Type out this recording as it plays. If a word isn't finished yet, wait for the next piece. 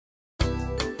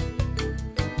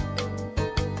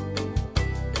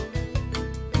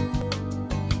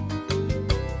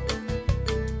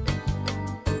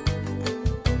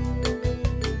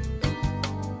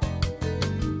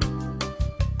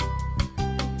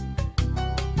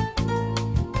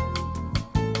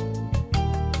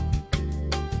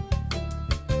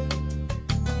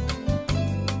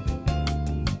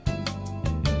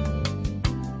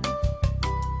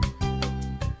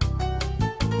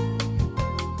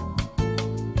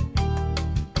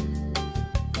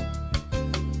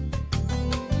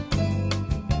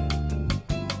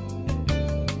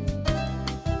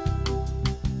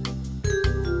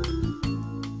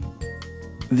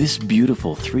This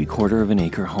beautiful 3/4 of an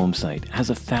acre home site has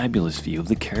a fabulous view of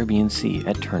the Caribbean Sea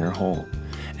at Turner Hole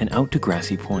and out to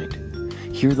Grassy Point.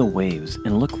 Hear the waves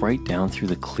and look right down through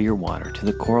the clear water to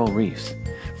the coral reefs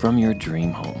from your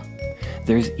dream home.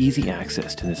 There is easy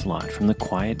access to this lot from the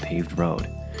quiet paved road,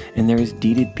 and there is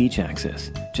deeded beach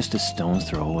access just a stone's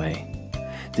throw away.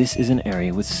 This is an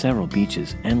area with several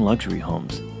beaches and luxury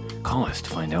homes. Call us to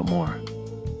find out more.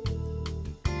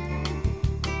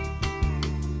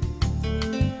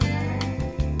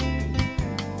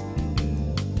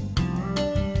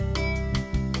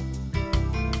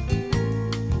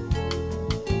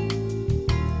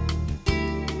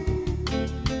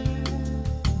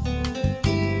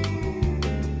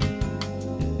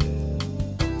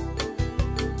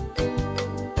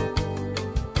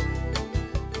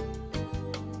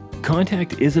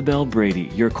 Contact Isabel Brady,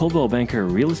 your Coldwell Banker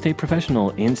real estate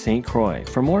professional in St. Croix,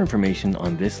 for more information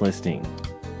on this listing.